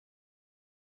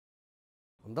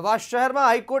અમદાવાદ શહેરમાં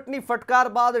હાઈકોર્ટની ફટકાર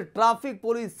બાદ traffic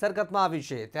police હરકતમાં આવી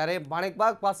છે। ત્યારે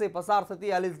માણેકબાગ પાસે પસાર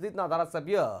થતી એલિસબ્રિજના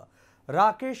ધારાસભ્ય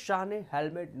રાકેશ શાહને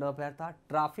હેલ્મેટ ન પહેરતા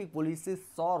ટ્રાફિક પોલીસે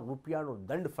 100 રૂપિયાનો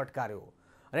દંડ ફટકાર્યો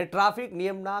અને ટ્રાફિક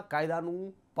નિયમના કાયદાનું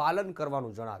પાલન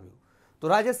કરવાનું જણાવ્યું।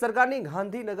 તો રાજ્ય સરકારની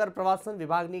ગાંધીનગર પ્રવાસન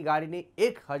વિભાગની ગાડીને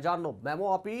 1000નો મેમો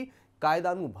આપી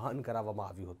કાયદાનું ભાન કરાવવામાં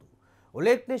આવ્યું હતું।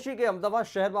 ઉલ્લેખનીય છે કે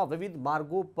અમદાવાદ શહેરમાં વિવિધ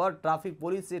માર્ગો પર ટ્રાફિક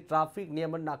પોલીસે ટ્રાફિક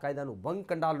નિયમનના કાયદાનું ભંગ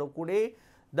કરનાર લોકોને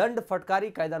દંડ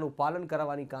ફટકારી કાયદાનું પાલન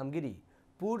કરવાની કામગીરી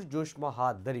પૂરજોશમાં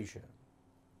હાથ ધરી છે।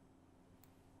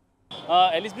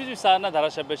 એલિસબ્રિજ વિસ્તારના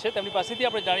ધારાસભ્ય છે, તેમની પાસેથી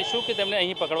આપણે જાણીશું કે તેમને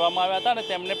અહીં પકડવામાં આવ્યા હતા અને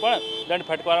તેમને પણ દંડ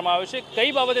ફટકારવામાં આવ્યો છે।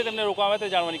 કઈ બાબતે તેમને રોકવામાં આવ્યા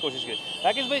તે જાણવાની કોશિશ કરી।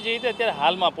 રાકેશભાઈ, જે રીતે અત્યારે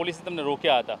હાલમાં પોલીસે તેમને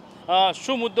રોક્યા હતા,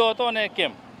 શું મુદ્દો હતો અને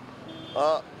કેમ?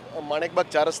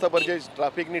 માણેકબાગ 4 રસ્તા પર જે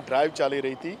ટ્રાફિકની ડ્રાઈવ ચાલી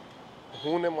રહી હતી,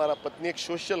 હું ને મારા પત્ની એક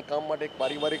સોશિયલ કામ માટે એક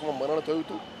પારિવારિકમાં મરણ થયું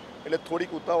હતું, એટલે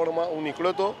થોડીક ઉતાવળમાં હું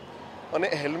નીકળ્યો હતો અને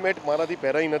હેલ્મેટ મારાથી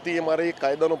પહેરાઈ નથી, એ મારે એક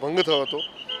કાયદાનો ભંગ થયો હતો।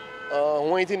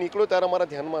 હું અહીંથી નીકળ્યો ત્યારે મારા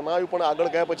ધ્યાનમાં ના આવ્યું, પણ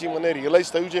આગળ ગયા પછી મને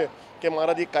રિયલાઇઝ થયું છે કે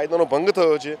મારાથી કાયદાનો ભંગ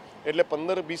થયો છે, એટલે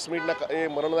 15-20 મિનિટના એ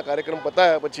મરણના કાર્યક્રમ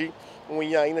પતાવ્યા પછી હું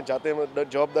અહીંયા આવીને જાતે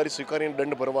જવાબદારી સ્વીકારીને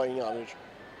દંડ ભરવા અહીંયા આવ્યો છું।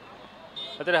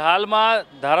 અત્યારે હાલમાં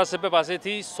ધારાસભ્ય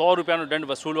પાસેથી 100 રૂપિયાનો દંડ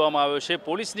વસૂલવામાં આવ્યો છે।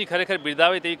 પોલીસની ખરેખર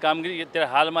બિરદાવે તેવી કામગીરી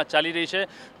અત્યારે હાલમાં ચાલી રહી છે।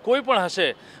 કોઈ પણ હશે,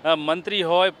 મંત્રી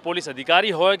હોય, પોલીસ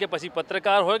અધિકારી હોય કે પછી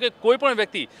પત્રકાર હોય કે કોઈ પણ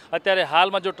વ્યક્તિ, અત્યારે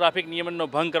હાલમાં જો ટ્રાફિક નિયમનનો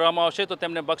ભંગ કરવામાં આવશે તો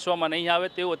તેમને બક્ષવામાં નહીં આવે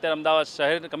તેવું અત્યારે અમદાવાદ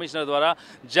શહેર કમિશનર દ્વારા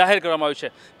જાહેર કરવામાં આવ્યું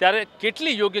છે। ત્યારે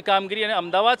કેટલી યોગ્ય કામગીરી અને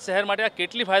અમદાવાદ શહેર માટે આ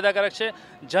કેટલી ફાયદાકારક છે,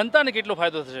 જનતાને કેટલો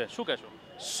ફાયદો થશે, શું કહેશો?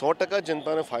 100%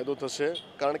 જનતાને ફાયદો થશે,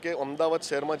 કારણ કે અમદાવાદ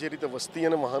શહેરમાં જે રીતે વસ્તી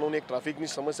અને વાહનોની એક ટ્રાફિકની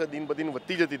સમસ્યા દિન બદિન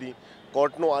વધતી જતી હતી,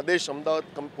 કોર્ટનો આદેશ,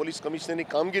 અમદાવાદ પોલીસ કમિશનરની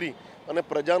કામગીરી અને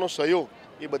પ્રજાનો સહયોગ,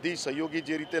 એ બધી સહયોગી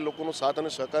જે રીતે લોકોનો સાથ અને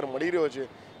સહકાર મળી રહ્યો છે,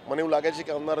 મને એવું લાગે છે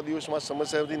કે આવનારા દિવસમાં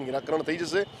સમસ્યાઓથી નિરાકરણ થઈ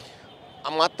જશે।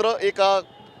 આ માત્ર એક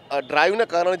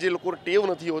ડ્રાઈવના કારણે જે લોકો ટેવ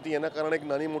નથી હોતી, એના કારણે એક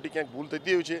નાની મોટી ક્યાંક ભૂલ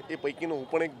થતી હોય છે, એ પૈકીનો હું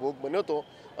પણ એક ભોગ બન્યો હતો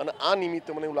અને આ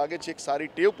નિમિત્તે મને એવું લાગે છે એક સારી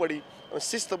ટેવ પડી અને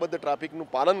શિસ્તબદ્ધ ટ્રાફિકનું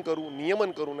પાલન કરવું,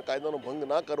 નિયમન કરવું અને કાયદાનો ભંગ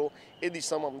ના કરો, એ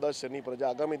દિશામાં અમદાવાદ શહેરની પ્રજા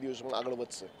આગામી દિવસોમાં આગળ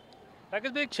વધશે।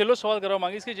 રાકેશભાઈ, એક છેલ્લો સવાલ કરવા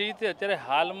માંગીશ કે જે રીતે અત્યારે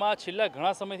હાલમાં છેલ્લા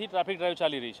ઘણા સમયથી ટ્રાફિક ડ્રાઈવ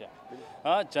ચાલી રહી છે,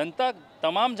 જનતા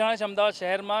તમામ જાણે છે અમદાવાદ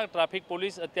શહેરમાં ટ્રાફિક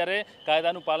પોલીસ અત્યારે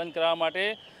કાયદાનું પાલન કરવા માટે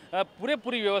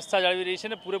પૂરેપૂરી વ્યવસ્થા જાળવી રહી છે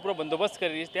અને પૂરેપૂરો બંદોબસ્ત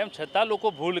કરી રહી છે, તેમ છતાં લોકો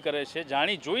ભૂલ કરે છે,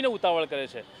 જાણી જોઈને ઉતાવળ કરે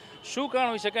છે। શું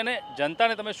કારણ હોઈ શકે અને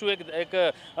જનતાને તમે શું એક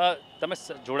તમે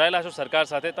જોડાયેલા છો સરકાર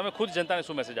સાથે, તમે ખુદ જનતાને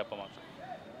શું મેસેજ આપવા માંગશો?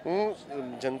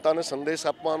 હું જનતાને સંદેશ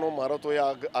આપવાનો મારો તો એ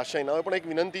આશય ના હોય, પણ એક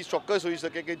વિનંતી ચોક્કસ હોઈ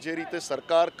શકે કે જે રીતે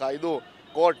સરકાર, કાયદો,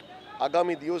 કોર્ટ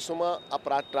આગામી દિવસોમાં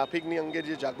આ ટ્રાફિકની અંગે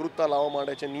જે જાગૃતતા લાવવા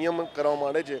માંડે છે, નિયમન કરવા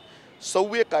માંડે છે,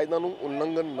 સૌએ કાયદાનું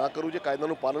ઉલ્લંઘન ના કરવું જોઈએ,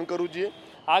 કાયદાનું પાલન કરવું જોઈએ।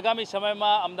 આગામી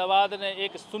સમયમાં અમદાવાદને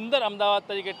એક સુંદર અમદાવાદ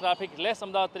તરીકે, ટ્રાફિક લેસ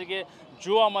અમદાવાદ તરીકે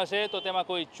જોવા મળશે, તો તેમાં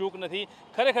કોઈ ચૂક નથી।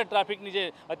 ખરેખર ટ્રાફિકની જે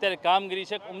અત્યારે કામગીરી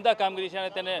છે, ઉમદા કામગીરી છે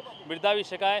અને તેને બિરદાવી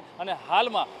શકાય અને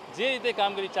હાલમાં જે રીતે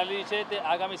કામગીરી ચાલી રહી છે તે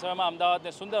આગામી સમયમાં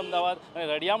અમદાવાદને સુંદર અમદાવાદ અને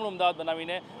રળિયામણું અમદાવાદ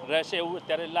બનાવીને રહેશે એવું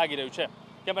અત્યારે લાગી રહ્યું છે।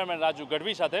 કેમેરામેન રાજુ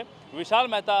ગઢવી સાથે વિશાલ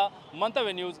મહેતા,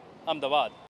 મંતવ્ય ન્યૂઝ,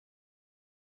 અમદાવાદ।